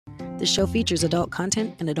This show features adult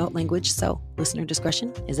content and adult language, so listener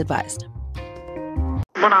discretion is advised.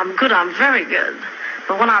 When I'm good, I'm very good.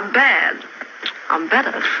 But when I'm bad, I'm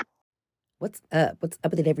better. What's up? What's up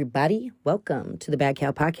with it, everybody? Welcome to the Bad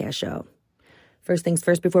Cow Podcast Show. First things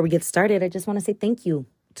first, before we get started, I just want to say thank you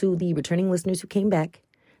to the returning listeners who came back,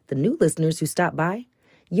 the new listeners who stopped by.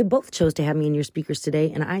 You both chose to have me in your speakers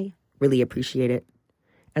today, and I really appreciate it.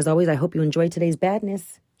 As always, I hope you enjoy today's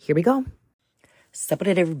badness. Here we go. Sup with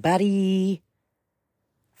it, everybody.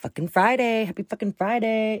 Fucking Friday. Happy fucking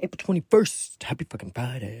Friday. April 21st. Happy fucking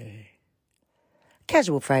Friday.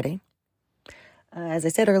 Casual Friday. As I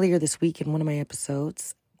said earlier this week in one of my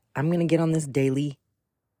episodes, I'm going to get on this daily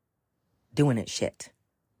doing it shit.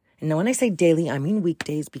 And now when I say daily, I mean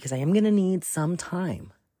weekdays because I am going to need some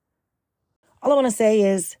time. All I want to say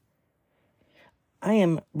is I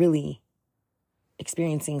am really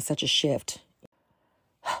experiencing such a shift.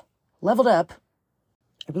 Leveled up.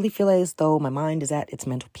 I really feel as though my mind is at its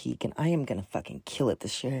mental peak and I am going to fucking kill it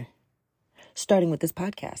this year. Starting with this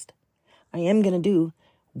podcast. I am going to do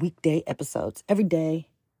weekday episodes every day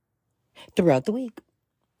throughout the week.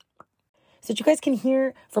 So that you guys can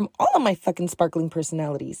hear from all of my fucking sparkling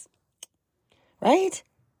personalities. Right?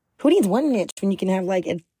 Who needs one niche when you can have like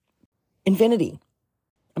an infinity?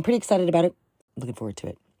 I'm pretty excited about it. Looking forward to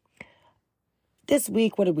it. This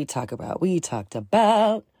week, what did we talk about? We talked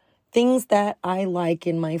about things that I like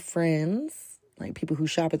in my friends, like people who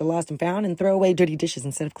shop at the Lost and Found and throw away dirty dishes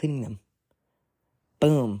instead of cleaning them.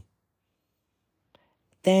 Boom.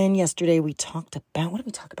 Then yesterday we talked about, what did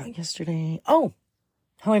we talk about yesterday? Oh,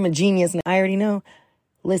 how I'm a genius and I already know.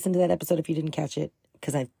 Listen to that episode if you didn't catch it,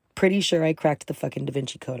 because I'm pretty sure I cracked the fucking Da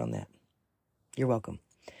Vinci Code on that. You're welcome.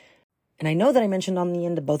 And I know that I mentioned on the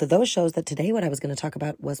end of both of those shows that today what I was going to talk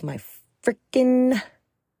about was my freaking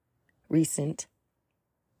recent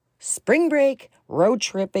spring break road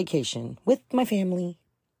trip vacation with my family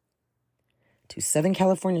to Southern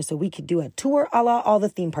California so we could do a tour a la all the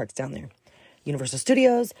theme parks down there. Universal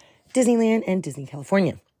Studios, Disneyland, and Disney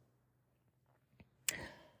California.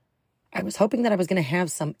 I was hoping that I was going to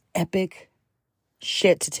have some epic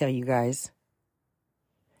shit to tell you guys.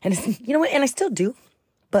 And you know what? And I still do.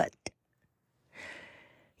 But,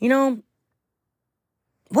 you know,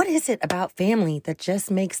 what is it about family that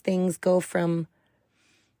just makes things go from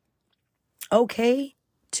okay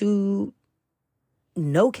to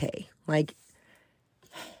no-K? Like,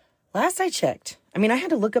 last I checked, I had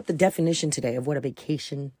to look up the definition today of what a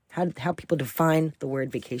vacation, how people define the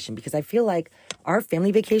word vacation, because I feel like our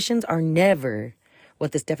family vacations are never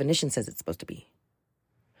what this definition says it's supposed to be.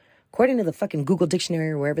 According to the fucking Google Dictionary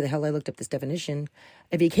or wherever the hell I looked up this definition,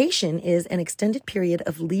 a vacation is an extended period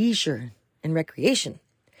of leisure and recreation,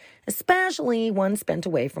 especially one spent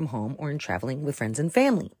away from home or in traveling with friends and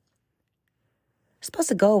family. You're supposed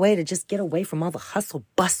to go away to just get away from all the hustle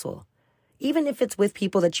bustle. Even if it's with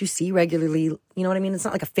people that you see regularly, you know what I mean? It's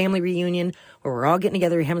not like a family reunion where we're all getting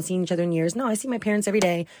together. We haven't seen each other in years. No, I see my parents every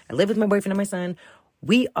day. I live with my boyfriend and my son.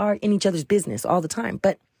 We are in each other's business all the time.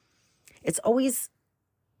 But it's always,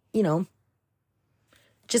 you know,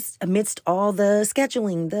 just amidst all the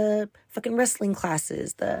scheduling, the fucking wrestling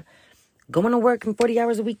classes, the going to work in 40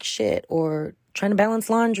 hours a week shit, or trying to balance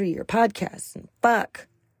laundry or podcasts and fuck.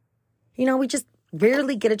 You know, we just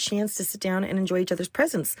rarely get a chance to sit down and enjoy each other's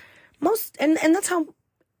presence. And that's how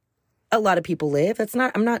a lot of people live.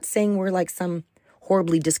 I'm not saying we're like some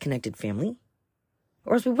horribly disconnected family,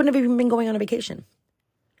 or else we wouldn't have even been going on a vacation.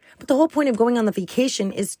 But the whole point of going on the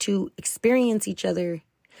vacation is to experience each other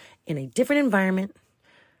in a different environment,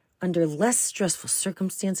 under less stressful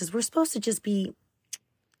circumstances. We're supposed to just be,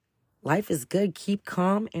 life is good, keep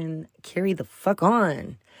calm, and carry the fuck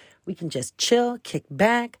on. We can just chill, kick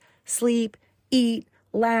back, sleep, eat,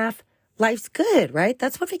 laugh. Life's good, right?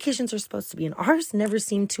 That's what vacations are supposed to be. And ours never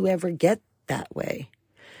seem to ever get that way.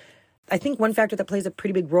 I think one factor that plays a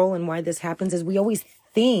pretty big role in why this happens is we always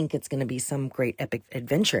think it's going to be some great epic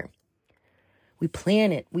adventure. We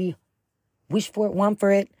plan it. We wish for it, want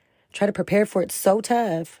for it, try to prepare for it so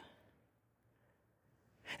tough.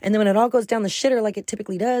 And then when it all goes down the shitter like it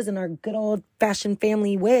typically does in our good old-fashioned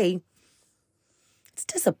family way, it's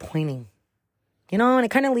disappointing. You know, and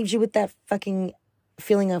it kind of leaves you with that fucking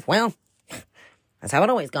feeling of, well, that's how it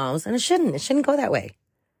always goes. And it shouldn't go that way.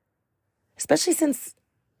 Especially since,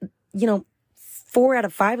 you know, 4 out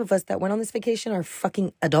of 5 of us that went on this vacation are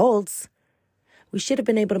fucking adults. We should have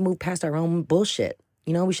been able to move past our own bullshit.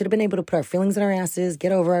 You know, we should have been able to put our feelings in our asses,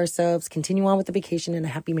 get over ourselves, continue on with the vacation in a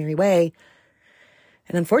happy, merry way.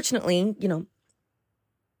 And unfortunately, you know,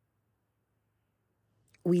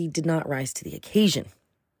 we did not rise to the occasion.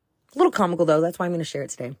 A little comical, though. That's why I'm going to share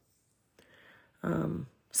it today.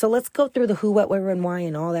 So let's go through the who, what, where, and why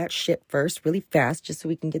and all that shit first really fast just so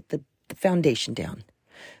we can get the foundation down.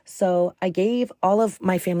 So I gave all of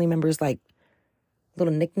my family members like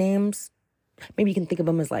little nicknames. Maybe you can think of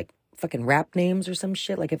them as like fucking rap names or some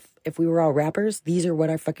shit. Like if we were all rappers, these are what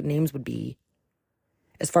our fucking names would be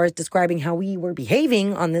as far as describing how we were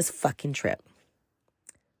behaving on this fucking trip.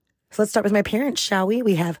 So let's start with my parents, shall we?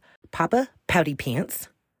 We have Papa Pouty Pants.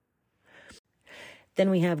 Then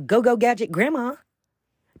we have Go-Go Gadget Grandma.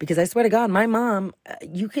 Because I swear to God, my mom,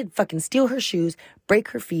 you could fucking steal her shoes, break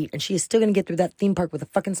her feet, and she is still going to get through that theme park with a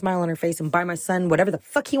fucking smile on her face and buy my son whatever the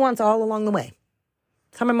fuck he wants all along the way.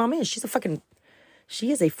 That's how my mom is.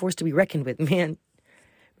 She is a force to be reckoned with, man.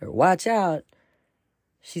 Better watch out.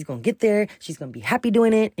 She's going to get there. She's going to be happy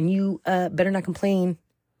doing it. And you better not complain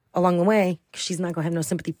along the way because she's not going to have no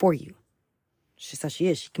sympathy for you. She's how she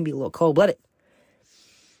is. She can be a little cold-blooded.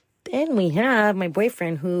 Then we have my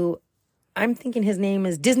boyfriend who I'm thinking his name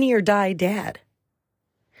is Disney or Die Dad.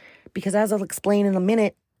 Because as I'll explain in a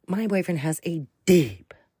minute, my boyfriend has a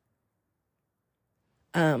deep,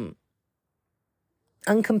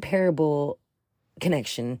 uncomparable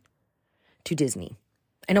connection to Disney.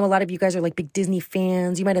 I know a lot of you guys are like big Disney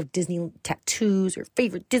fans. You might have Disney tattoos or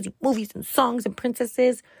favorite Disney movies and songs and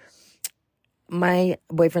princesses. My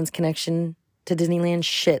boyfriend's connection to Disneyland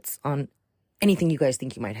shits on anything you guys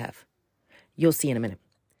think you might have. You'll see in a minute.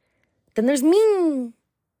 Then there's me.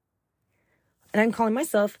 And I'm calling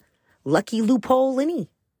myself Lucky Loophole Lenny.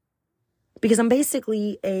 Because I'm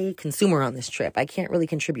basically a consumer on this trip. I can't really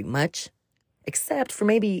contribute much. Except for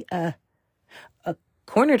maybe a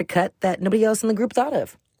corner to cut that nobody else in the group thought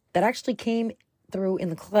of. That actually came through in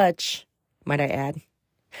the clutch, might I add.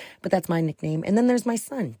 But that's my nickname. And then there's my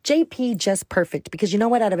son, JP Just Perfect. Because you know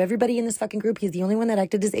what? Out of everybody in this fucking group, he's the only one that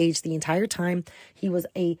acted his age the entire time. He was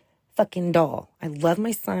a fucking doll. I love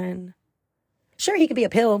my son. Sure, he could be a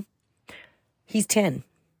pill. He's 10.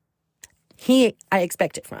 I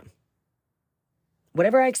expect it from.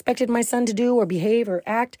 Whatever I expected my son to do or behave or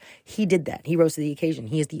act, he did that. He rose to the occasion.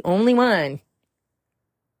 He is the only one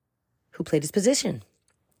who played his position.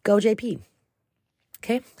 Go JP.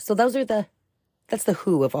 Okay, so that's the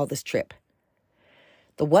who of all this trip.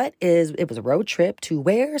 The what is, it was a road trip to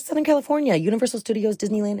where? Southern California, Universal Studios,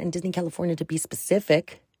 Disneyland, and Disney California to be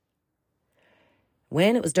specific.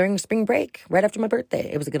 When it was during spring break, right after my birthday.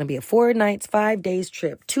 It was going to be a 4 nights, 5 days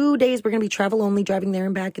trip. 2 days we're going to be travel only, driving there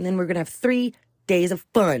and back, and then we're going to have 3 days of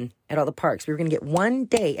fun at all the parks. We were going to get 1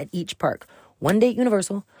 day at each park. 1 day at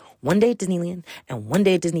Universal, 1 day at Disneyland, and 1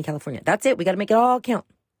 day at Disney California. That's it. We got to make it all count.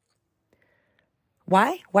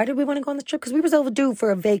 Why? Why did we want to go on this trip? Because we was overdue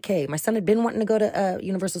for a vacay. My son had been wanting to go to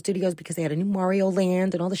Universal Studios because they had a new Mario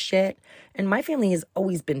Land and all the shit. And my family has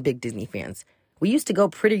always been big Disney fans. We used to go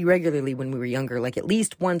pretty regularly when we were younger, like at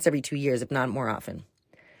least once every 2 years, if not more often.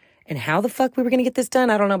 And how the fuck we were going to get this done?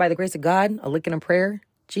 I don't know, by the grace of God, a lick and a prayer.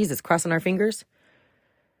 Jesus, crossing our fingers.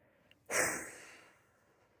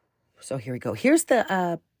 So here we go. Here's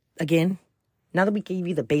the, again, now that we gave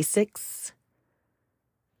you the basics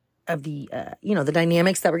of the, the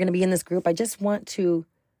dynamics that we're going to be in this group, I just want to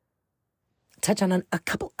touch on a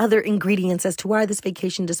couple other ingredients as to why this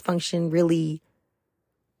vacation dysfunction really,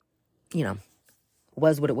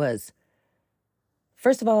 was what it was.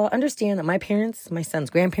 First of all, understand that my parents, my son's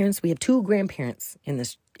grandparents, we have 2 grandparents in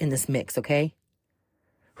this mix, okay?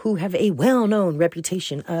 Who have a well-known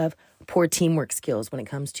reputation of poor teamwork skills when it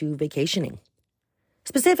comes to vacationing.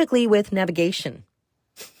 Specifically with navigation.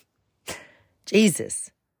 Jesus.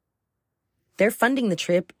 They're funding the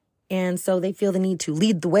trip, and so they feel the need to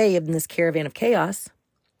lead the way in this caravan of chaos.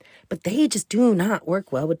 But they just do not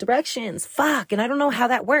work well with directions. Fuck. And I don't know how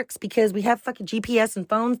that works because we have fucking GPS and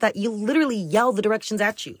phones that you literally yell the directions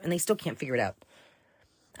at you and they still can't figure it out.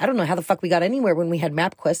 I don't know how the fuck we got anywhere when we had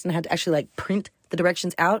MapQuest and had to actually print the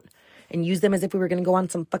directions out and use them as if we were going to go on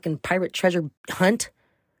some fucking pirate treasure hunt.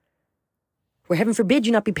 Where heaven forbid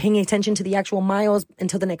you not be paying attention to the actual miles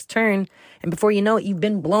until the next turn. And before you know it, you've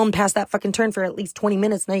been blown past that fucking turn for at least 20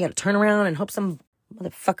 minutes. Now you got to turn around and hope some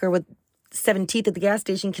motherfucker with 7 teeth at the gas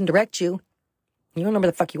station can direct you. You don't know where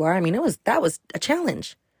the fuck you are. I mean, that was a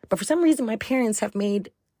challenge. But for some reason, my parents have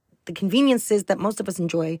made the conveniences that most of us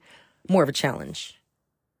enjoy more of a challenge.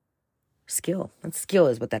 Skill. That skill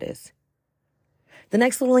is what that is. The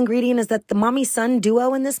next little ingredient is that the mommy-son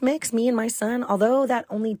duo in this mix, me and my son, although that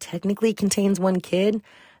only technically contains 1 kid,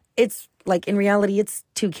 it's like in reality, it's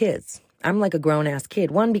 2 kids. I'm like a grown-ass kid.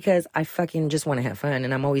 1, because I fucking just want to have fun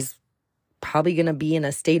and I'm always probably going to be in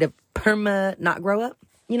a state of not grow up,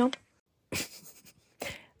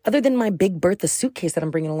 Other than my big Bertha suitcase that I'm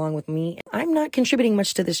bringing along with me, I'm not contributing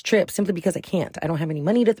much to this trip simply because I can't. I don't have any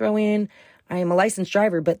money to throw in. I am a licensed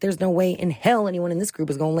driver, but there's no way in hell anyone in this group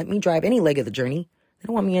is going to let me drive any leg of the journey. They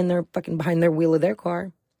don't want me in there fucking behind their wheel of their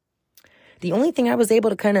car. The only thing I was able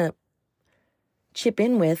to kind of chip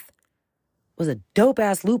in with was a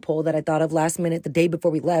dope-ass loophole that I thought of last minute the day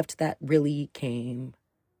before we left that really came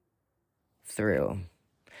through.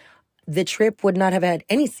 The trip would not have had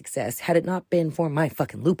any success had it not been for my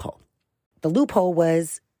fucking loophole. The loophole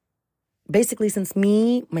was basically, since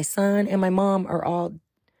me, my son, and my mom are all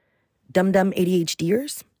dumb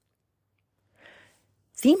ADHDers,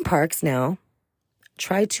 theme parks now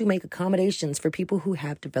try to make accommodations for people who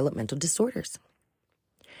have developmental disorders.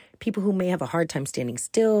 People who may have a hard time standing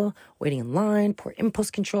still, waiting in line, poor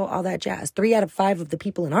impulse control, all that jazz. 3 out of 5 of the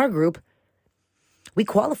people in our group, we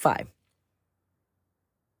qualify.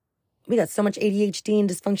 We got so much ADHD and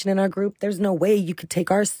dysfunction in our group, there's no way you could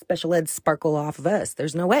take our special ed sparkle off of us.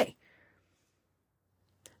 There's no way.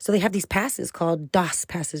 So they have these passes called DOS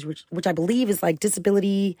passes, which I believe is like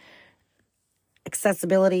disability,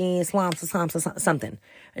 accessibility, something.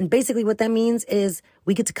 And basically what that means is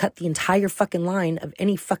we get to cut the entire fucking line of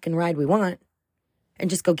any fucking ride we want and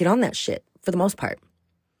just go get on that shit for the most part.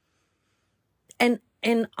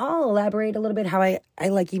 And I'll elaborate a little bit how I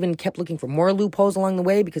like even kept looking for more loopholes along the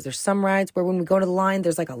way, because there's some rides where when we go to the line,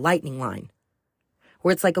 there's like a lightning line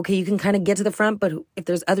where it's like, okay, you can kind of get to the front, but if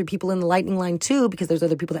there's other people in the lightning line too, because there's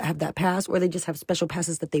other people that have that pass, or they just have special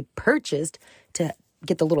passes that they purchased to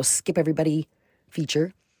get the little skip everybody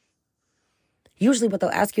feature. Usually what they'll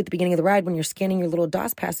ask you at the beginning of the ride when you're scanning your little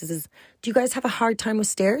DOS passes is, do you guys have a hard time with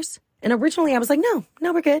stairs? And originally I was like, no,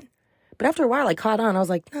 we're good. But after a while I caught on. I was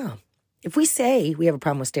like, no. If we say we have a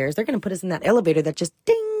problem with stairs, they're going to put us in that elevator that just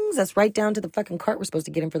dings us right down to the fucking cart we're supposed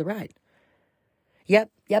to get in for the ride.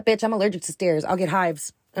 Yep, bitch, I'm allergic to stairs. I'll get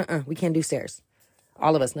hives. We can't do stairs.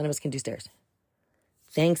 All of us, none of us can do stairs.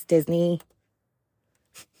 Thanks, Disney.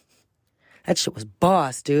 That shit was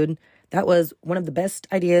boss, dude. That was one of the best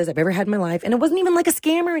ideas I've ever had in my life. And it wasn't even like a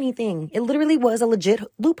scam or anything. It literally was a legit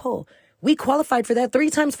loophole. We qualified for that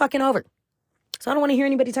 3 times fucking over. So I don't want to hear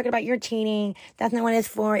anybody talking about you're cheating. That's not what it's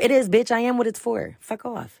for. It is, bitch. I am what it's for. Fuck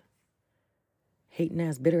off. Hating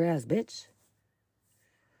ass, bitter ass, bitch.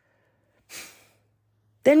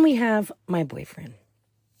 Then we have my boyfriend,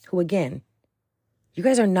 who again, you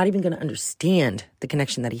guys are not even going to understand the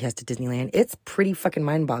connection that he has to Disneyland. It's pretty fucking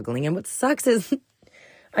mind-boggling. And what sucks is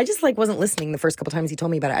I just wasn't listening the first couple times he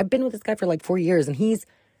told me about it. I've been with this guy for 4 years, and he's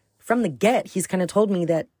kind of told me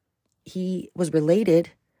that he was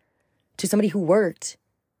related to somebody who worked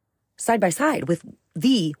side by side with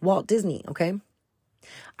the Walt Disney, okay?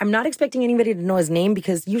 I'm not expecting anybody to know his name,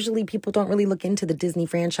 because usually people don't really look into the Disney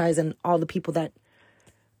franchise and all the people that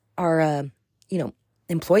are,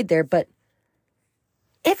 employed there. But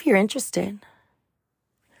if you're interested,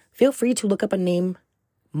 feel free to look up a name,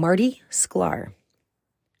 Marty Sklar,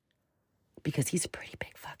 because he's a pretty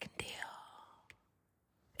big fucking deal.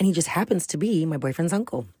 And he just happens to be my boyfriend's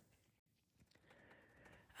uncle.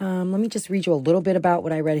 Let me just read you a little bit about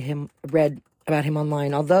what I read about him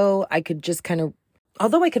online. Although I could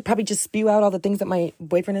probably just spew out all the things that my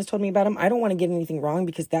boyfriend has told me about him, I don't want to get anything wrong,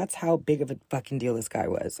 because that's how big of a fucking deal this guy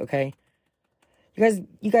was, okay?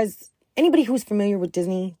 You guys, anybody who's familiar with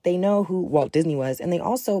Disney, they know who Walt Disney was, and they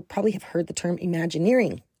also probably have heard the term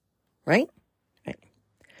Imagineering, right? Right.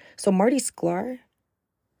 So Marty Sklar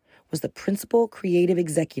was the principal creative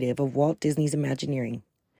executive of Walt Disney's Imagineering.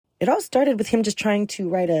 It all started with him just trying to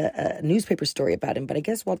write a newspaper story about him, but I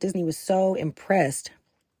guess Walt Disney was so impressed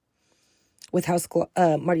with how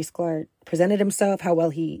Marty Sklar presented himself, how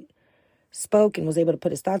well he spoke and was able to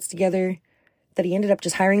put his thoughts together, that he ended up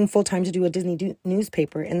just hiring full-time to do a Disney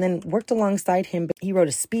newspaper, and then worked alongside him. But he wrote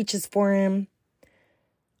his speeches for him.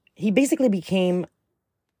 He basically became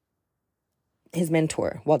his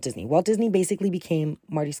mentor, Walt Disney. Walt Disney basically became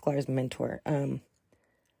Marty Sklar's mentor.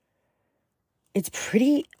 It's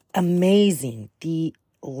pretty amazing, the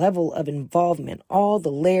level of involvement, all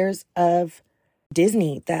the layers of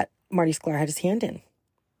Disney that Marty Sklar had his hand in.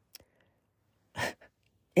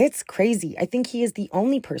 It's crazy. I think he is the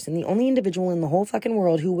only individual in the whole fucking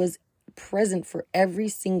world who was present for every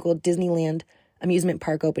single Disneyland amusement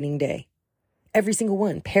park opening day. Every single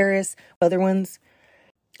one. Paris, other ones.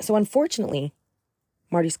 So unfortunately,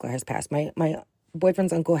 Marty Sklar has passed. My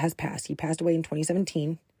boyfriend's uncle has passed. He passed away in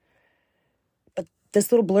 2017. This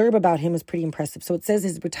little blurb about him is pretty impressive. So it says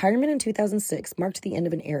his retirement in 2006 marked the end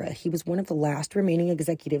of an era. He was one of the last remaining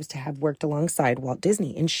executives to have worked alongside Walt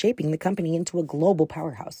Disney in shaping the company into a global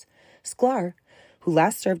powerhouse. Sklar, who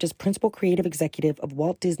last served as principal creative executive of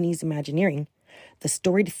Walt Disney's Imagineering, The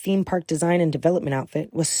storied theme park design and development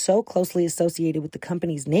outfit was so closely associated with the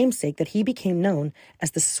company's namesake that he became known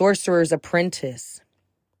as the Sorcerer's Apprentice.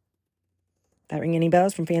 That ring any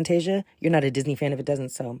bells from Fantasia? You're not a Disney fan if it doesn't,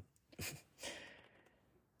 so. I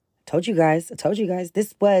told you guys.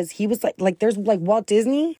 He was like there's like Walt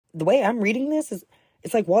Disney. The way I'm reading this is,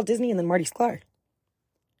 it's like Walt Disney and then Marty Sklar.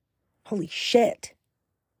 Holy shit.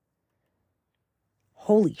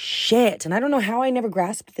 Holy shit. And I don't know how I never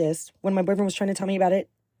grasped this when my boyfriend was trying to tell me about it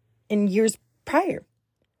in years prior.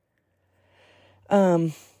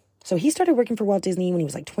 So he started working for Walt Disney when he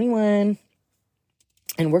was like 21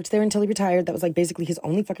 and worked there until he retired. That was like basically his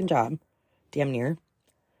only fucking job, damn near.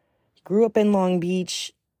 He grew up in Long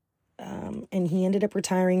Beach, and he ended up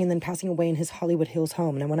retiring and then passing away in his Hollywood Hills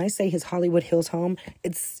home. Now, when I say his Hollywood Hills home,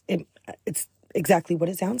 it's exactly what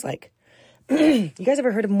it sounds like. You guys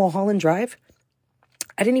ever heard of Mulholland Drive?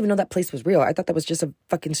 I didn't even know that place was real. I thought that was just a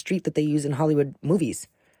fucking street that they use in Hollywood movies.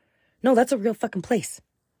 No, that's a real fucking place.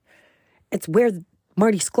 It's where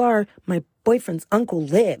Marty Sklar, my boyfriend's uncle,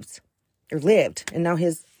 lived. And now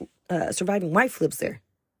his surviving wife lives there.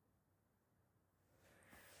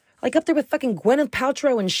 Like up there with fucking Gwyneth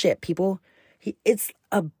Paltrow and shit, people.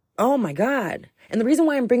 Oh my God. And the reason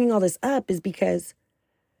why I'm bringing all this up is because,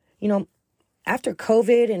 you know, after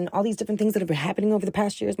COVID and all these different things that have been happening over the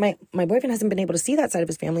past years, my boyfriend hasn't been able to see that side of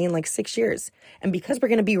his family in like 6 years. And because we're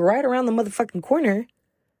going to be right around the motherfucking corner,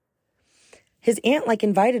 his aunt like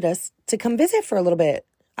invited us to come visit for a little bit.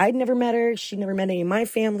 I'd never met her. She never met any of my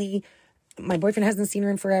family. My boyfriend hasn't seen her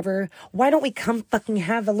in forever. Why don't we come fucking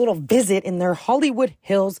have a little visit in their Hollywood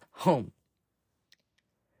Hills home?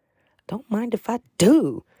 Don't mind if I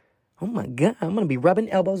do. Oh my God, I'm going to be rubbing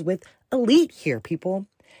elbows with elite here, people.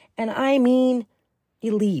 And I mean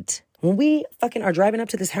elite. When we fucking are driving up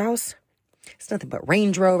to this house, it's nothing but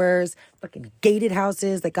Range Rovers, fucking gated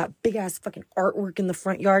houses that got big ass fucking artwork in the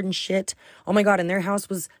front yard and shit. Oh my God, and their house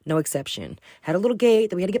was no exception. Had a little gate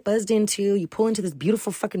that we had to get buzzed into. You pull into this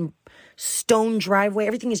beautiful fucking stone driveway.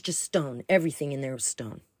 Everything is just stone. Everything in there was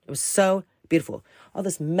stone. It was so beautiful. All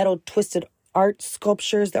this metal twisted art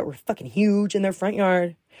sculptures that were fucking huge in their front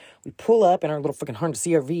yard. We pull up in our little fucking Honda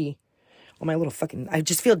CRV. Oh, my little fucking, I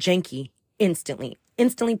just feel janky instantly.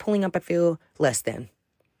 Instantly pulling up, I feel less than.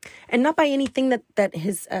 And not by anything that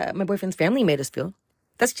his my boyfriend's family made us feel.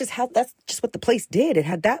 That's just what the place did. It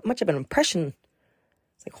had that much of an impression.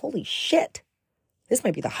 It's like, holy shit. This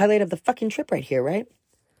might be the highlight of the fucking trip right here, right?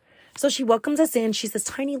 So she welcomes us in. She's this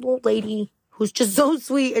tiny little lady who's just so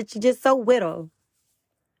sweet and she's just so little.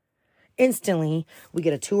 Instantly, we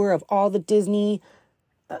get a tour of all the Disney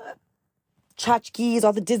tchotchkes,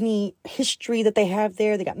 all the Disney history that they have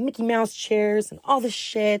there. They got Mickey Mouse chairs and all this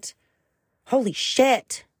shit. Holy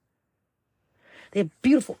shit. They have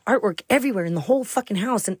beautiful artwork everywhere in the whole fucking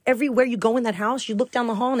house. And everywhere you go in that house, you look down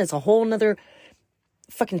the hall and it's a whole nother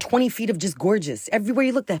fucking 20 feet of just gorgeous. Everywhere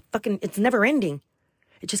you look, it's never ending.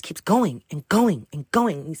 It just keeps going and going and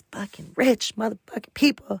going. These fucking rich motherfucking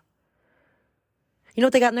people. You know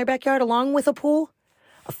what they got in their backyard along with a pool?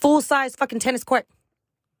 A full-size fucking tennis court.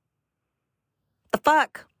 The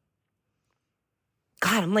fuck?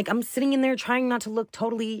 God, I'm sitting in there trying not to look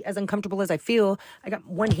totally as uncomfortable as I feel. I got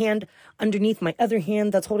one hand underneath my other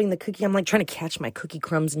hand that's holding the cookie. I'm like trying to catch my cookie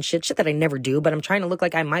crumbs and shit that I never do, but I'm trying to look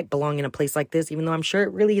like I might belong in a place like this, even though I'm sure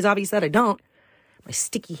it really is obvious that I don't. My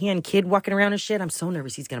sticky hand kid walking around and shit. I'm so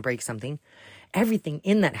nervous he's going to break something. Everything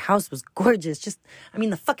in that house was gorgeous.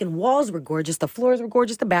 The fucking walls were gorgeous. The floors were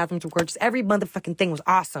gorgeous. The bathrooms were gorgeous. Every motherfucking thing was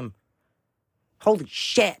awesome. Holy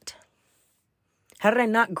shit. How did I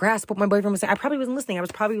not grasp what my boyfriend was saying? I probably wasn't listening. I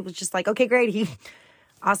was just like, okay, great.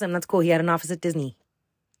 Awesome. That's cool. He had an office at Disney.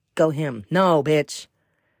 Go him. No, bitch.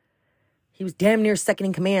 He was damn near second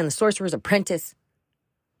in command. The Sorcerer's Apprentice.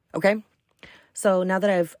 Okay? So now that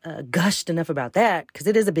I've gushed enough about that, because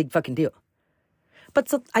it is a big fucking deal. But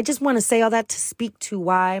so I just want to say all that to speak to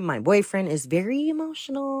why my boyfriend is very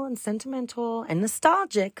emotional and sentimental and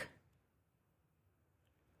nostalgic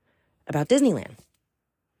about Disneyland.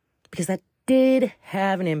 Because that did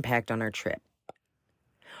have an impact on our trip.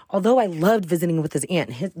 Although I loved visiting with his aunt.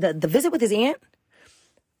 The visit with his aunt,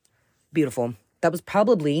 beautiful. That was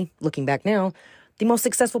probably, looking back now, the most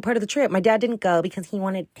successful part of the trip. My dad didn't go because he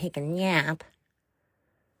wanted to take a nap.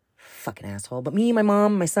 Fucking asshole. But me, my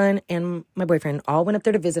mom, my son, and my boyfriend all went up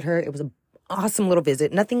there to visit her. It was an awesome little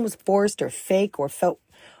visit. Nothing was forced or fake or felt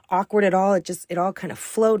awkward at all. It all kind of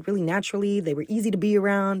flowed really naturally. They were easy to be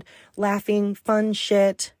around, laughing, fun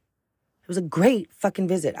shit. It was a great fucking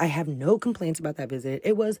visit. I have no complaints about that visit.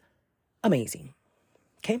 It was amazing.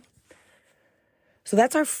 Okay? So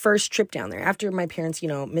that's our first trip down there. After my parents,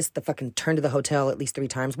 missed the fucking turn to the hotel at least 3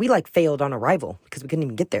 times. We failed on arrival because we couldn't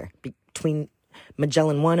even get there. Between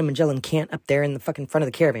Magellan 1 and Magellan Can't up there in the fucking front of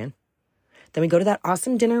the caravan. Then we go to that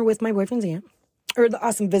awesome dinner with my boyfriend's aunt. Or the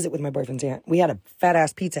awesome visit with my boyfriend's aunt. We had a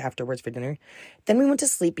fat-ass pizza afterwards for dinner. Then we went to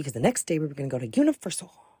sleep because the next day we were going to go to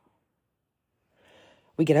Universal.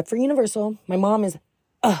 We get up for Universal. My mom is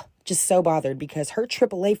just so bothered because her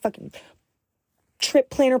AAA fucking trip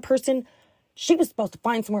planner person, she was supposed to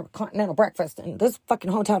find somewhere with continental breakfast, and this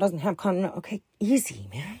fucking hotel doesn't have continental. Okay, easy,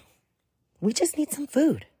 man. We just need some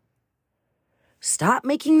food. Stop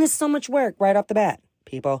making this so much work right off the bat,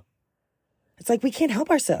 people. It's like we can't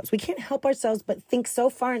help ourselves. We can't help ourselves but think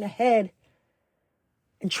so far in ahead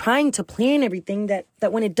and trying to plan everything that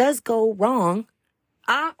when it does go wrong,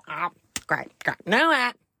 great.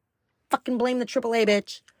 No, fucking blame the AAA,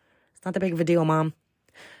 bitch. It's not that big of a deal, Mom.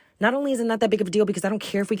 Not only is it not that big of a deal because I don't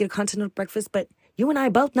care if we get a continental breakfast, but you and I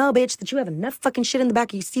both know, bitch, that you have enough fucking shit in the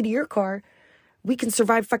back of your seat of your car. We can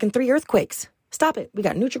survive fucking 3 earthquakes. Stop it. We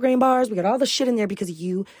got Nutri-Grain bars. We got all the shit in there because of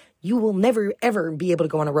you. You will never, ever be able to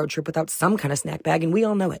go on a road trip without some kind of snack bag, and we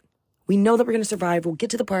all know it. We know that we're going to survive. We'll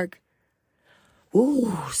get to the park.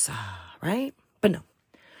 Ooh, right? But no.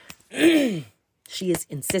 She is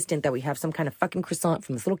insistent that we have some kind of fucking croissant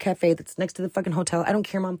from this little cafe that's next to the fucking hotel. I don't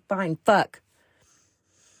care, Mom. Fine. Fuck.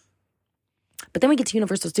 But then we get to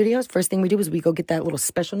Universal Studios. First thing we do is we go get that little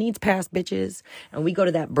special needs pass, bitches. And we go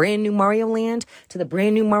to that brand new Mario Land, to the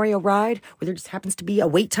brand new Mario ride, where there just happens to be a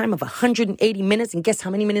wait time of 180 minutes. And guess how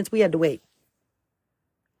many minutes we had to wait?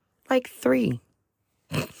 3.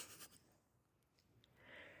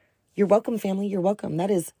 You're welcome, family. You're welcome.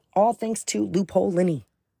 That is all thanks to Loophole Lenny.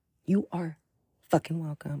 You are fucking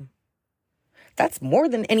welcome. That's more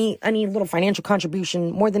than any little financial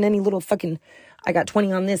contribution, more than any little fucking, I got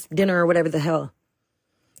 20 on this dinner or whatever the hell.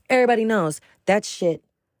 Everybody knows that shit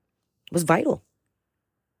was vital.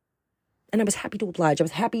 And I was happy to oblige. I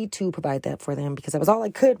was happy to provide that for them because that was all I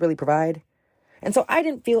could really provide. And so I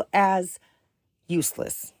didn't feel as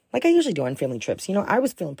useless like I usually do on family trips. I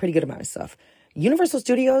was feeling pretty good about myself. Universal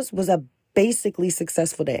Studios was a basically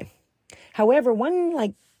successful day. However,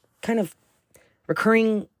 one kind of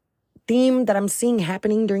recurring theme that I'm seeing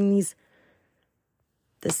happening during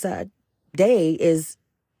this day is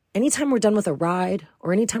anytime we're done with a ride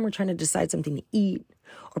or anytime we're trying to decide something to eat,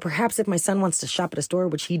 or perhaps if my son wants to shop at a store,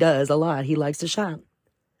 which he does a lot, he likes to shop,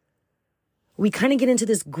 we kind of get into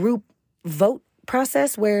this group vote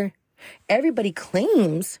process where everybody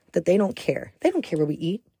claims that they don't care. They don't care where we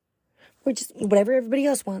eat. We're just whatever everybody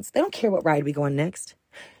else wants. They don't care what ride we go on next.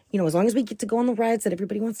 As long as we get to go on the rides that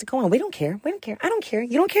everybody wants to go on, we don't care. We don't care. I don't care.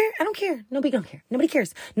 You don't care? I don't care. Nobody don't care. Nobody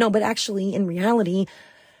cares. No, but actually, in reality,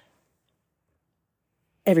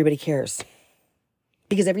 everybody cares.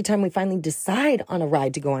 Because every time we finally decide on a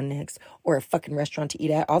ride to go on next or a fucking restaurant to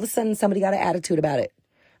eat at, all of a sudden somebody got an attitude about it.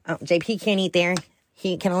 JP can't eat there.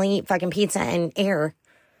 He can only eat fucking pizza and air.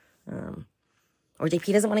 Or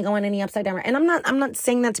JP doesn't want to go on any upside down. And I'm not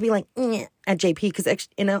saying that to be at JP, because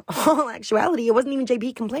in all actuality, it wasn't even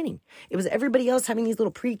JP complaining. It was everybody else having these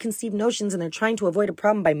little preconceived notions, and they're trying to avoid a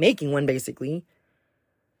problem by making one, basically.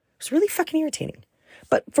 It's really fucking irritating.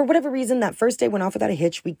 But for whatever reason, that first day went off without a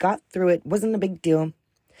hitch. We got through it. Wasn't a big deal.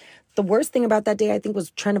 The worst thing about that day, I think,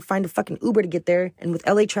 was trying to find a fucking Uber to get there. And with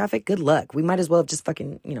LA traffic, good luck. We might as well have just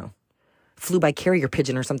fucking, flew by carrier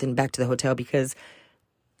pigeon or something back to the hotel, because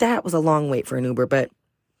that was a long wait for an Uber, but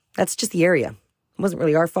that's just the area. It wasn't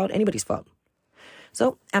really our fault, anybody's fault.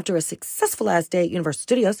 So after a successful last day at Universal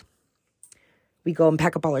Studios, we go and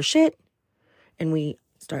pack up all our shit, and we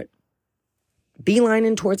start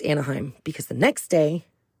beelining towards Anaheim, because the next day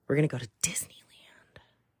we're going to go to Disneyland.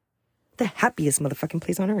 The happiest motherfucking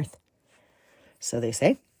place on earth. So they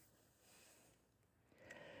say.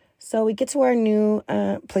 So we get to our new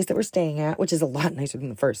place that we're staying at, which is a lot nicer than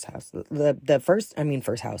the first house. The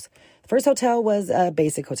first hotel was a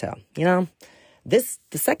basic hotel. The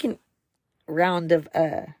second round of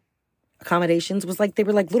accommodations was they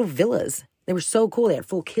were little villas. They were so cool. They had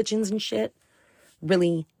full kitchens and shit.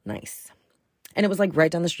 Really nice. And it was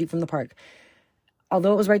right down the street from the park.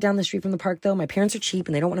 Although it was right down the street from the park, though, my parents are cheap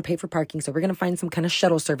and they don't want to pay for parking. So we're going to find some kind of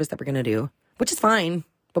shuttle service that we're going to do, which is fine.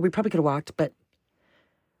 But we probably could have walked, but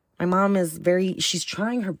my mom is she's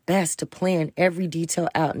trying her best to plan every detail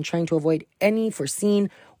out and trying to avoid any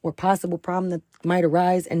foreseen or possible problem that might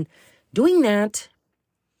arise. And doing that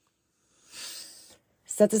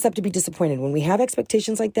sets us up to be disappointed. When we have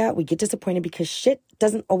expectations like that, we get disappointed because shit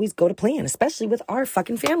doesn't always go to plan, especially with our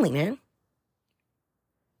fucking family, man.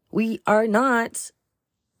 We are not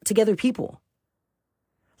together people.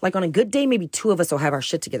 Like on a good day, maybe 2 of us will have our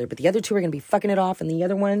shit together, but the other 2 are going to be fucking it off. And the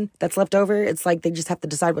other one that's left over, it's like they just have to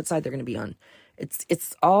decide what side they're going to be on.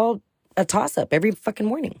 It's all a toss up every fucking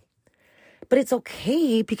morning. But it's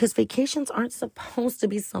okay because vacations aren't supposed to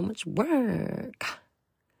be so much work.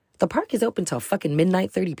 The park is open till fucking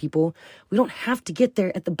midnight 30, people. We don't have to get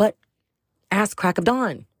there at the butt ass crack of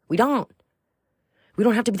dawn. We don't. We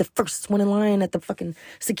don't have to be the first one in line at the fucking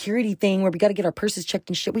security thing where we got to get our purses checked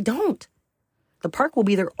and shit. We don't. The park will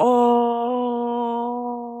be there all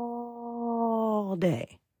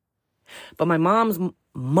day. But my mom's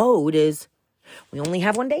mode is, we only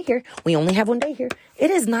have one day here. We only have one day here. It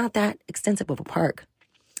is not that extensive of a park.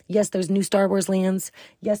 Yes, there's new Star Wars lands.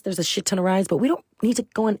 Yes, there's a shit ton of rides, but we don't need to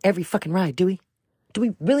go on every fucking ride, do we? Do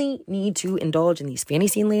we really need to indulge in these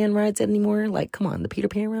Fantasyland rides anymore? Like, come on, the Peter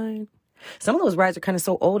Pan ride. Some of those rides are kind of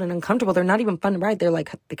so old and uncomfortable. They're not even fun to ride. They're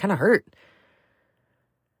like, they kind of hurt.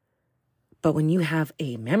 But when you have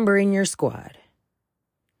a member in your squad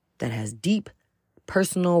that has deep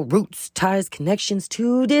personal roots, ties, connections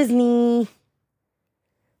to Disney,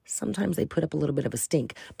 sometimes they put up a little bit of a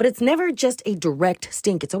stink. But it's never just a direct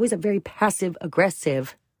stink. It's always a very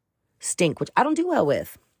passive-aggressive stink, which I don't do well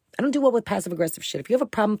with. I don't do well with passive-aggressive shit. If you have a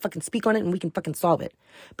problem, fucking speak on it and we can fucking solve it.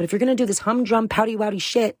 But if you're going to do this humdrum, pouty-wouty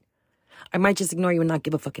shit, I might just ignore you and not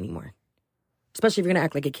give a fuck anymore. Especially if you're going to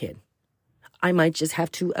act like a kid. I might just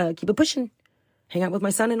have to keep it pushing. Hang out with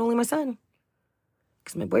my son and only my son.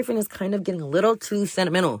 Because my boyfriend is kind of getting a little too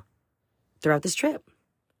sentimental throughout this trip.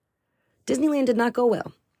 Disneyland did not go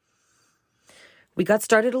well. We got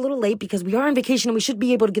started a little late because we are on vacation and we should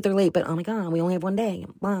be able to get there late. But oh my God, we only have one day.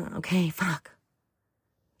 Okay, fuck.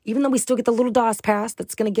 Even though we still get the little DOS pass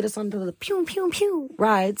that's going to get us onto the pew, pew, pew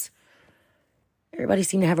rides, everybody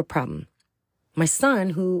seemed to have a problem. My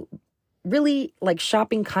son, who really, like,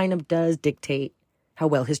 shopping kind of does dictate how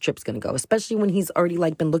well his trip's going to go, especially when he's already,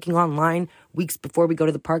 like, been looking online weeks before we go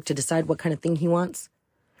to the park to decide what kind of thing he wants.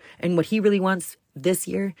 And what he really wants this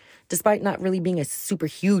year, despite not really being a super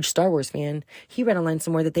huge Star Wars fan, he read online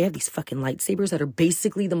somewhere that they have these fucking lightsabers that are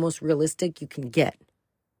basically the most realistic you can get.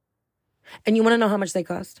 And you want to know how much they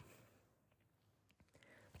cost?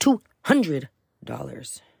 $200.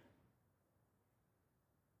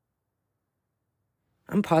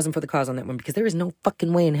 I'm pausing for the cause on that one because there is no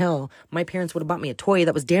fucking way in hell my parents would have bought me a toy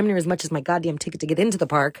that was damn near as much as my goddamn ticket to get into the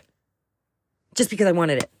park just because I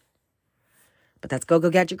wanted it. But that's Go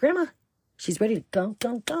Gadget Grandma. She's ready to go,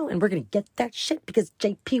 and we're going to get that shit because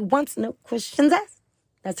JP wants, no questions asked.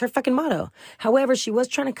 That's her fucking motto. However, she was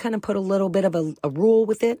trying to kind of put a little bit of a rule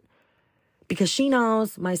with it because she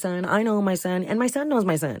knows my son, I know my son, and my son knows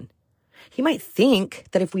my son. He might think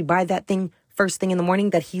that if we buy that thing first thing in the morning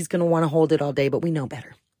that he's going to want to hold it all day, but we know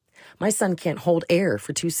better. My son can't hold air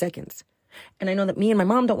for 2 seconds. And I know that me and my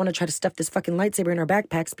mom don't want to try to stuff this fucking lightsaber in our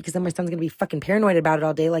backpacks because then my son's going to be fucking paranoid about it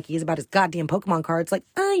all day like he is about his goddamn Pokemon cards. Like,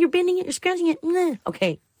 you're bending it, you're scratching it. Nah.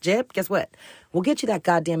 Okay, Jip, guess what? We'll get you that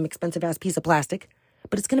goddamn expensive-ass piece of plastic,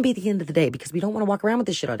 but it's going to be at the end of the day because we don't want to walk around with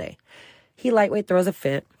this shit all day. He lightweight throws a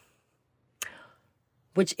fit,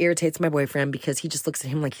 which irritates my boyfriend because he just looks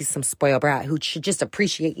at him like he's some spoiled brat who should just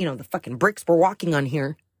appreciate, the fucking bricks we're walking on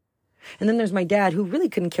here. And then there's my dad who really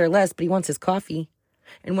couldn't care less, but he wants his coffee.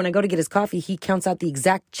 And when I go to get his coffee, he counts out the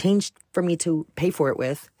exact change for me to pay for it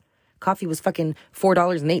with. Coffee was fucking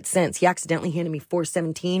 $4.08. He accidentally handed me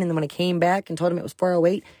 $4.17, and then when I came back and told him it was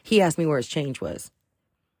 $4.08, he asked me where his change was.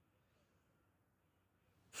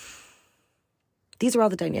 These are all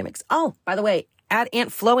the dynamics. Oh, by the way, add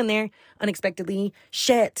Aunt Flo in there unexpectedly.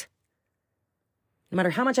 Shit. No matter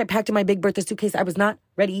how much I packed in my big Bertha suitcase, I was not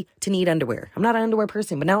ready to need underwear. I'm not an underwear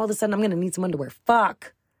person, but now all of a sudden I'm going to need some underwear.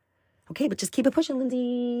 Fuck. Okay, but just keep it pushing,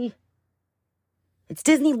 Lindsay. It's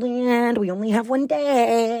Disneyland. We only have one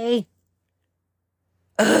day.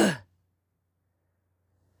 Ugh.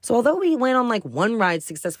 So although we went on like one ride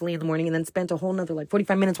successfully in the morning and then spent a whole nother like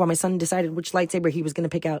 45 minutes while my son decided which lightsaber he was going to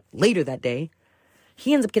pick out later that day,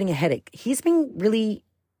 he ends up getting a headache. He's been really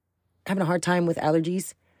having a hard time with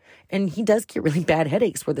allergies, and he does get really bad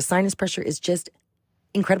headaches where the sinus pressure is just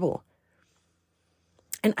incredible.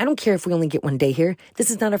 And I don't care if we only get one day here.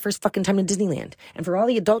 This is not our first fucking time to Disneyland. And for all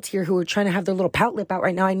the adults here who are trying to have their little pout lip out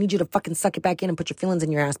right now, I need you to fucking suck it back in and put your feelings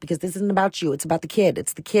in your ass because this isn't about you. It's about the kid.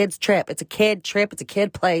 It's the kid's trip. It's a kid trip. It's a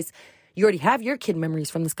kid place. You already have your kid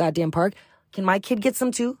memories from this goddamn park. Can my kid get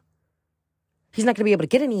some too? He's not going to be able to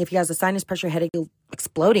get any if he has a sinus pressure headache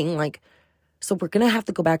exploding. So we're going to have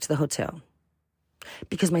to go back to the hotel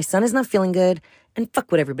because my son is not feeling good and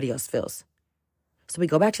fuck what everybody else feels. So we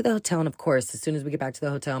go back to the hotel, and of course, as soon as we get back to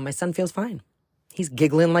the hotel, my son feels fine. He's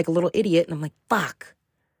giggling like a little idiot, and I'm like, fuck.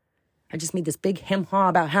 I just made this big hem-haw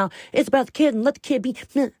about how it's about the kid and let the kid be.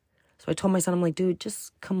 So I told my son, I'm like, dude,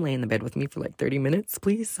 just come lay in the bed with me for like 30 minutes,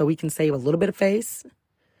 please, so we can save a little bit of face.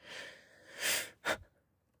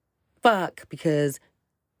 Fuck, because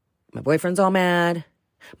my boyfriend's all mad.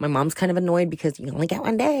 My mom's kind of annoyed because you only got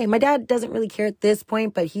one day. My dad doesn't really care at this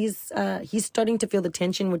point, but he's starting to feel the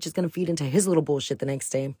tension, which is going to feed into his little bullshit the next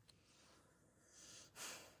day.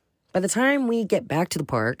 By the time we get back to the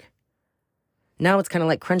park, now it's kind of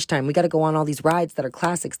like crunch time. We got to go on all these rides that are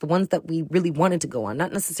classics, the ones that we really wanted to go on.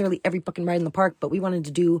 Not necessarily every fucking ride in the park, but we wanted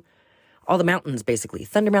to do all the mountains, basically.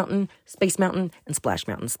 Thunder Mountain, Space Mountain, and Splash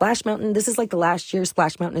Mountain. Splash Mountain, this is like the last year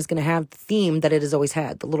Splash Mountain is going to have the theme that it has always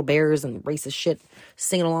had. The little bears and racist shit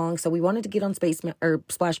singing along. So we wanted to get on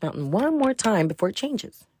Splash Mountain one more time before it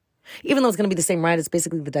changes. Even though it's going to be the same ride, it's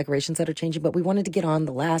basically the decorations that are changing. But we wanted to get on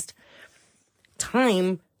the last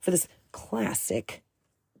time for this classic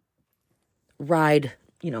ride,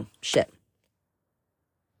 shit.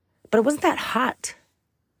 But it wasn't that hot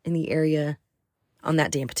in the area on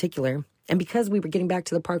that day in particular. And because we were getting back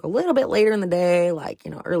to the park a little bit later in the day, like,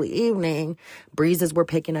 early evening, breezes were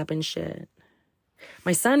picking up and shit.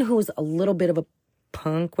 My son, who was a little bit of a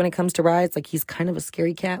punk when it comes to rides, like he's kind of a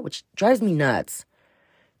scary cat, which drives me nuts.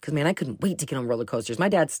 Because, man, I couldn't wait to get on roller coasters. My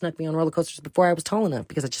dad snuck me on roller coasters before I was tall enough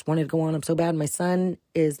because I just wanted to go on them so bad. My son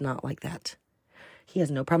is not like that. He has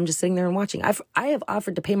no problem just sitting there and watching. I have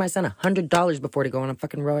offered to pay my son $100 before to go on a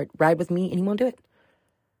fucking ride with me, and he won't do it.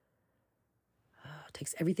 It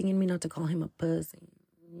takes everything in me not to call him a pussy.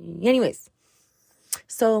 Anyways,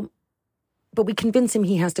 but we convince him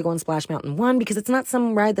he has to go on Splash Mountain. One, because it's not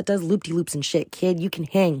some ride that does loop-de-loops and shit. Kid, you can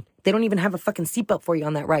hang. They don't even have a fucking seatbelt for you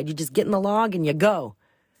on that ride. You just get in the log and you go.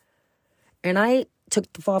 And I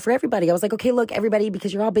took the fall for everybody. I was like, okay, look, everybody,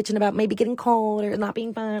 because you're all bitching about maybe getting cold or not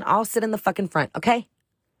being fun, I'll sit in the fucking front, okay?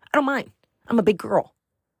 I don't mind. I'm a big girl.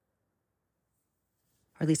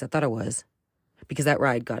 Or at least I thought I was. Because that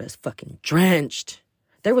ride got us fucking drenched.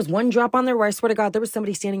 There was one drop on there where I swear to God, there was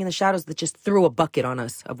somebody standing in the shadows that just threw a bucket on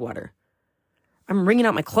us of water. I'm wringing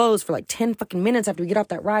out my clothes for like 10 fucking minutes after we get off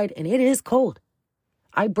that ride, and it is cold.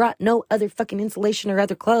 I brought no other fucking insulation or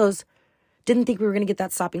other clothes. Didn't think we were going to get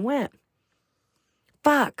that sopping wet.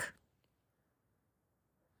 Fuck.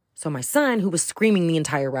 So my son, who was screaming the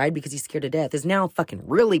entire ride because he's scared to death, is now fucking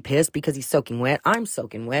really pissed because he's soaking wet. I'm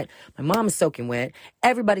soaking wet. My mom is soaking wet.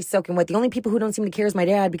 Everybody's soaking wet. The only people who don't seem to care is my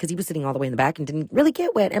dad because he was sitting all the way in the back and didn't really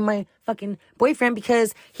get wet. And my fucking boyfriend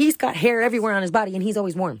because he's got hair everywhere on his body and he's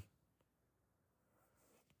always warm.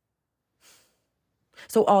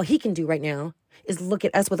 So all he can do right now is look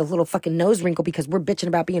at us with a little fucking nose wrinkle because we're bitching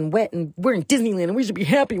about being wet and we're in Disneyland and we should be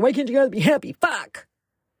happy. Why can't you guys be happy? Fuck.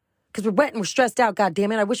 Because we're wet and we're stressed out. God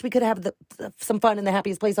damn it. I wish we could have some fun in the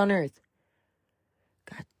happiest place on earth.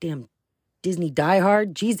 Goddamn Disney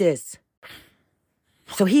diehard. Jesus.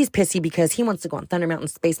 So he's pissy because he wants to go on Thunder Mountain,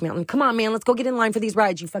 Space Mountain. Come on, man. Let's go get in line for these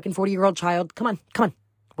rides, you fucking 40-year-old child. Come on.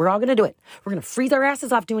 We're all going to do it. We're going to freeze our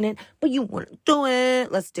asses off doing it. But you want to do it.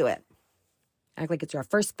 Let's do it. Act like it's our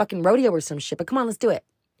first fucking rodeo or some shit. But come on, let's do it.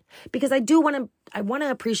 Because I want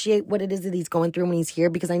to appreciate what it is that he's going through when he's here,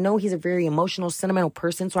 because I know he's a very emotional, sentimental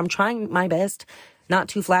person. So I'm trying my best not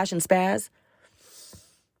to flash and spaz.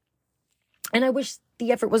 And I wish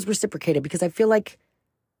the effort was reciprocated, because I feel like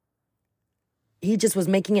he just was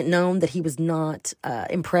making it known that he was not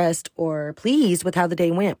impressed or pleased with how the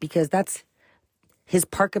day went, because that's his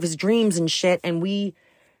park of his dreams and shit. And we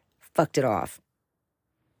fucked it off.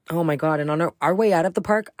 Oh my God. And on our way out of the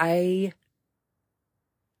park, I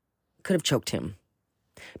could have choked him,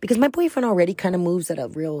 because my boyfriend already kind of moves at a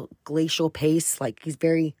real glacial pace. Like, he's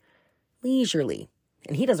very leisurely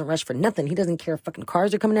and he doesn't rush for nothing. He doesn't care if fucking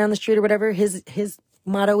cars are coming down the street or whatever. His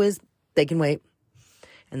motto is they can wait,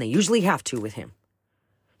 and they usually have to with him.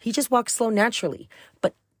 He just walks slow naturally.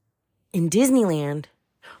 But in Disneyland,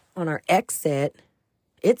 on our exit,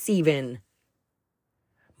 it's even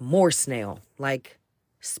more snail, like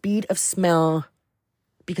speed of smell,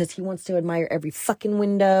 because he wants to admire every fucking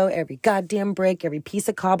window, every goddamn brick, every piece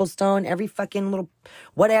of cobblestone, every fucking little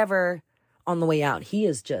whatever on the way out. He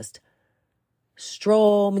is just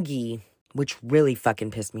Stroll McGee, which really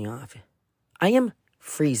fucking pissed me off. I am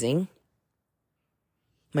freezing.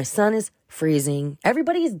 My son is freezing.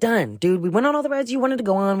 Everybody is done, dude. We went on all the rides you wanted to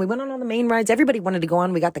go on. We went on all the main rides everybody wanted to go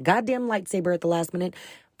on. We got the goddamn lightsaber at the last minute.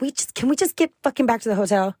 Can we just get fucking back to the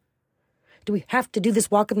hotel? Do we have to do this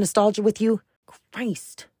walk of nostalgia with you?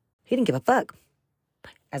 Christ. He didn't give a fuck.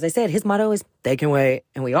 As I said, his motto is, they can wait.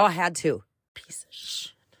 And we all had to. Piece of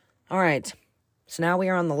shit. All right. So now we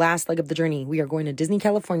are on the last leg of the journey. We are going to Disney,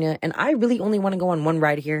 California. And I really only want to go on one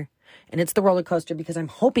ride here. And it's the roller coaster, because I'm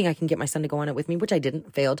hoping I can get my son to go on it with me, which I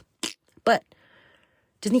didn't. Failed. But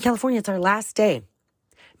Disney California, it's our last day.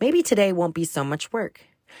 Maybe today won't be so much work.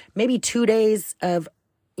 Maybe 2 days of,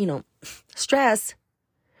 stress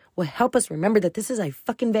will help us remember that this is a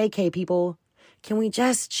fucking vacay, people. Can we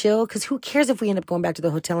just chill? Because who cares if we end up going back to the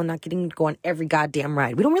hotel and not getting to go on every goddamn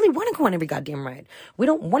ride? We don't really want to go on every goddamn ride. We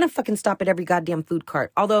don't want to fucking stop at every goddamn food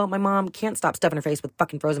cart. Although my mom can't stop stuffing her face with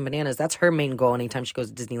fucking frozen bananas. That's her main goal anytime she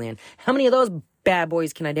goes to Disneyland. How many of those bad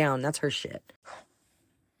boys can I down? That's her shit.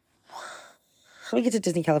 So we get to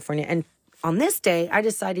Disney California, and on this day, I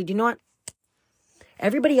decided, you know what?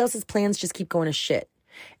 Everybody else's plans just keep going to shit.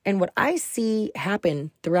 And what I see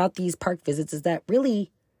happen throughout these park visits is that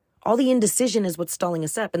really all the indecision is what's stalling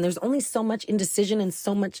us up. And there's only so much indecision and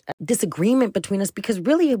so much disagreement between us because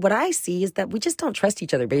really what I see is that we just don't trust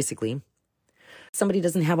each other, basically. Somebody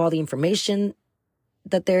doesn't have all the information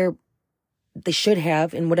that they should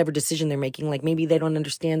have in whatever decision they're making. Like maybe they don't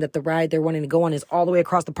understand that the ride they're wanting to go on is all the way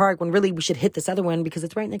across the park when really we should hit this other one because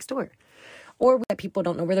it's right next door. Or that people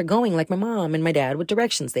don't know where they're going, like my mom and my dad with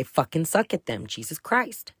directions. They fucking suck at them. Jesus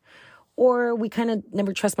Christ. Or we kind of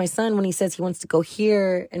never trust my son when he says he wants to go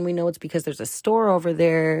here and we know it's because there's a store over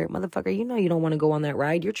there. Motherfucker, you don't want to go on that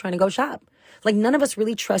ride. You're trying to go shop. Like none of us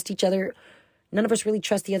really trust each other. None of us really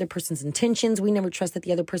trust the other person's intentions. We never trust that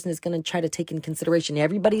the other person is going to try to take in consideration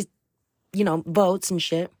everybody's, votes and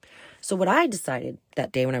shit. So what I decided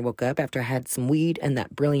that day when I woke up after I had some weed and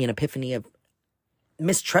that brilliant epiphany of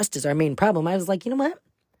mistrust is our main problem, I was like, you know what?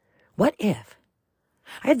 What if?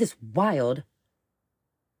 I had this wild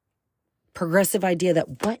progressive idea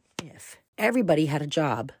that what if everybody had a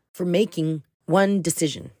job for making one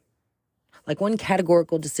decision, like one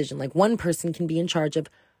categorical decision, like one person can be in charge of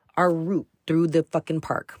our route through the fucking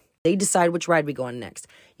park. They decide which ride we go on next.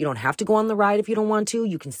 You don't have to go on the ride if you don't want to.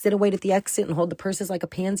 You can sit and wait at the exit and hold the purses like a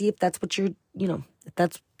pansy if that's what if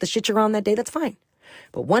that's the shit you're on that day, that's fine.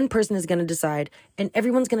 But one person is going to decide, and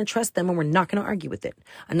everyone's going to trust them, and we're not going to argue with it.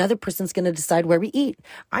 Another person's going to decide where we eat.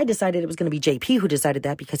 I decided it was going to be JP who decided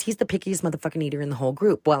that because he's the pickiest motherfucking eater in the whole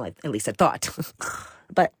group. Well, at least I thought.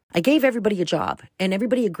 But I gave everybody a job, and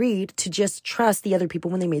everybody agreed to just trust the other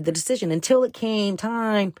people when they made the decision until it came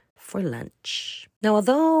time for lunch. Now,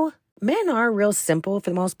 although men are real simple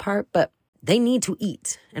for the most part, but they need to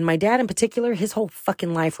eat. And my dad in particular, his whole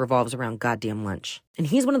fucking life revolves around goddamn lunch. And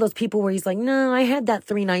he's one of those people where he's like, no, I had that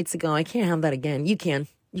 3 nights ago. I can't have that again. You can.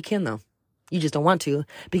 You can, though. You just don't want to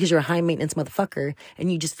because you're a high-maintenance motherfucker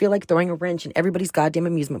and you just feel like throwing a wrench in everybody's goddamn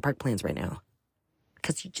amusement park plans right now.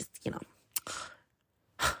 Because you just,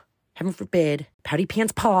 heaven forbid, Pouty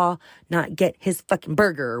Pants Paul not get his fucking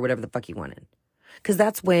burger or whatever the fuck he wanted. Because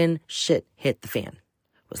that's when shit hit the fan.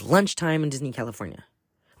 It was lunchtime in Disney, California.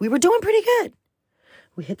 We were doing pretty good.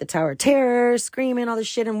 We hit the Tower of Terror, screaming, all this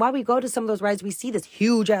shit. And while we go to some of those rides, we see this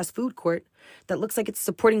huge-ass food court that looks like it's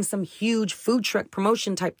supporting some huge food truck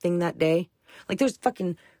promotion type thing that day. Like, there's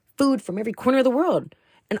fucking food from every corner of the world.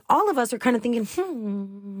 And all of us are kind of thinking,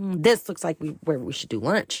 this looks like where we should do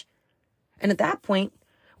lunch. And at that point,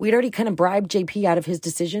 we'd already kind of bribed JP out of his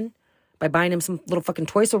decision by buying him some little fucking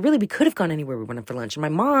toys. So really, we could have gone anywhere we wanted for lunch. And my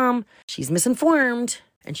mom, she's misinformed.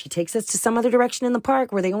 And she takes us to some other direction in the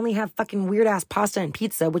park where they only have fucking weird-ass pasta and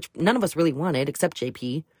pizza, which none of us really wanted except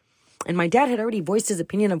JP. And my dad had already voiced his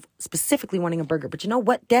opinion of specifically wanting a burger. But you know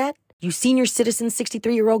what, Dad? You senior citizen,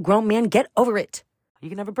 63-year-old grown man, get over it. You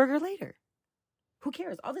can have a burger later. Who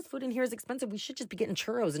cares? All this food in here is expensive. We should just be getting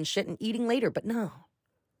churros and shit and eating later. But no.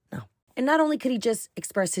 And not only could he just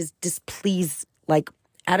express his displeased,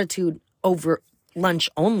 attitude over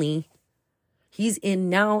lunch only, he's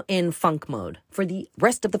now in funk mode for the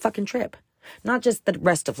rest of the fucking trip. Not just the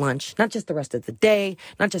rest of lunch, not just the rest of the day,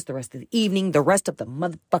 not just the rest of the evening, the rest of the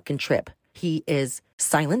motherfucking trip. He is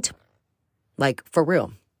silent, for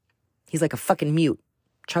real. He's like a fucking mute,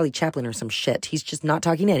 Charlie Chaplin or some shit. He's just not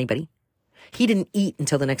talking to anybody. He didn't eat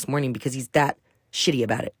until the next morning because he's that shitty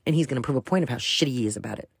about it. And he's going to prove a point of how shitty he is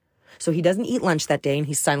about it. So he doesn't eat lunch that day, and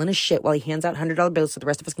he's silent as shit while he hands out $100 bills so the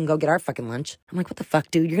rest of us can go get our fucking lunch. I'm like, what the fuck,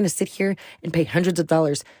 dude? You're going to sit here and pay hundreds of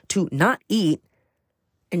dollars to not eat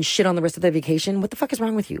and shit on the rest of the vacation? What the fuck is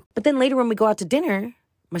wrong with you? But then later when we go out to dinner,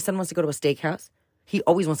 my son wants to go to a steakhouse. He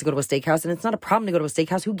always wants to go to a steakhouse, and it's not a problem to go to a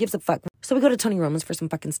steakhouse. Who gives a fuck? So we go to Tony Roma's for some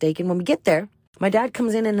fucking steak, and when we get there, my dad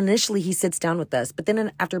comes in, and initially he sits down with us. But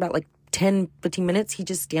then after about 10, 15 minutes, he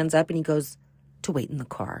just stands up, and he goes to wait in the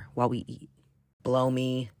car while we eat. Blow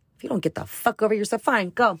me. If you don't get the fuck over yourself,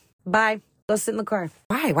 fine, go. Bye. Go sit in the car.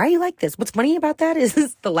 Why? Why are you like this? What's funny about that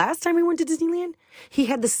is the last time we went to Disneyland, he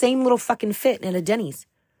had the same little fucking fit in a Denny's.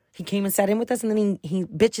 He came and sat in with us, and then he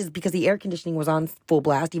bitches because the air conditioning was on full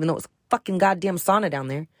blast, even though it was fucking goddamn sauna down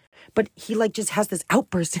there. But he like just has this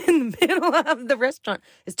outburst in the middle of the restaurant.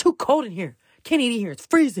 It's too cold in here. Can't eat in here. It's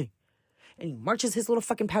freezing. And he marches his little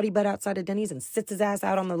fucking pouty butt outside of Denny's and sits his ass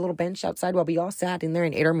out on the little bench outside while we all sat in there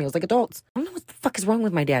and ate our meals like adults. I don't know what the fuck is wrong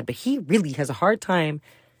with my dad, but he really has a hard time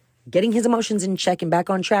getting his emotions in check and back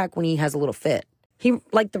on track when he has a little fit. He,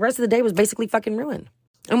 like, the rest of the day was basically fucking ruined.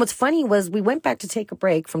 And what's funny was we went back to take a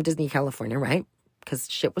break from Disney California, right? Because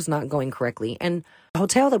shit was not going correctly. And the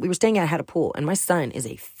hotel that we were staying at had a pool. And my son is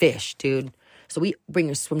a fish, dude. So we bring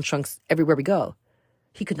his swim trunks everywhere we go.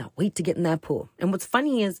 He could not wait to get in that pool. And what's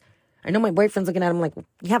funny is, I know my boyfriend's looking at him like,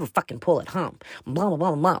 you have a fucking pool at home. Blah, blah,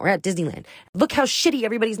 blah, blah. We're at Disneyland. Look how shitty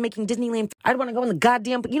everybody's making Disneyland. I'd want to go in the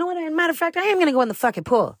goddamn pool. You know what? As a matter of fact, I am going to go in the fucking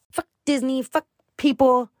pool. Fuck Disney. Fuck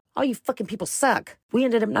people. All you fucking people suck. We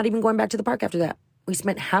ended up not even going back to the park after that. We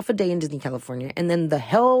spent half a day in Disney, California. And then the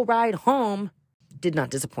hell ride home did not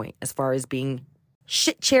disappoint as far as being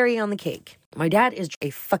shit cherry on the cake. My dad is a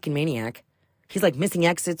fucking maniac. He's like missing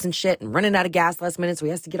exits and shit and running out of gas last minute. So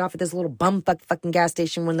he has to get off at this little bumfuck fucking gas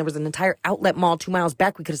station when there was an entire outlet mall 2 miles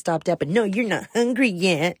back we could have stopped at. But no, you're not hungry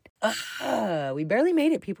yet. We barely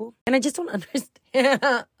made it, people. And I just don't understand.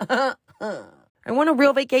 I want a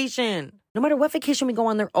real vacation. No matter what vacation we go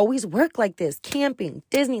on, there always work like this. Camping,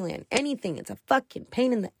 Disneyland, anything. It's a fucking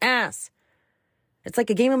pain in the ass. It's like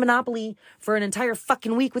a game of Monopoly for an entire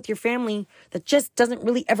fucking week with your family that just doesn't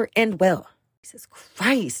really ever end well. Jesus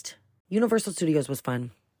Christ. Universal Studios was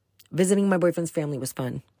fun. Visiting my boyfriend's family was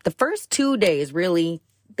fun. The first 2 days, really,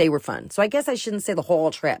 they were fun. So I guess I shouldn't say the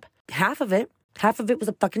whole trip. Half of it was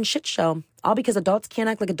a fucking shit show. All because adults can't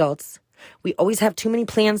act like adults. We always have too many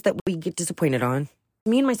plans that we get disappointed on.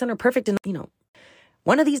 Me and my son are perfect. And,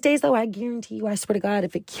 one of these days, though, I guarantee you, I swear to God,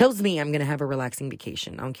 if it kills me, I'm going to have a relaxing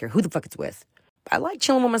vacation. I don't care who the fuck it's with. I like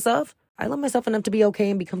chilling with myself. I love myself enough to be okay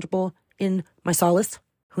and be comfortable in my solace.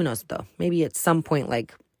 Who knows, though? Maybe at some point,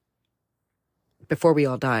 like, before we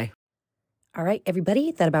all die. All right,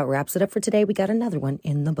 everybody, that about wraps it up for today. We got another one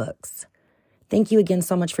in the books. Thank you again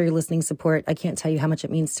so much for your listening support. I can't tell you how much it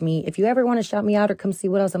means to me. If you ever want to shout me out or come see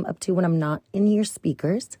what else I'm up to when I'm not in your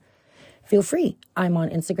speakers, feel free. I'm on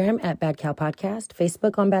Instagram at Bad Cow Podcast,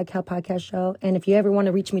 Facebook on Bad Cow Podcast Show. And if you ever want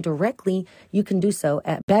to reach me directly, you can do so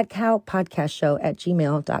at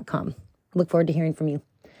badcowpodcastshow@gmail.com. Look forward to hearing from you.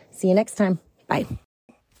 See you next time. Bye.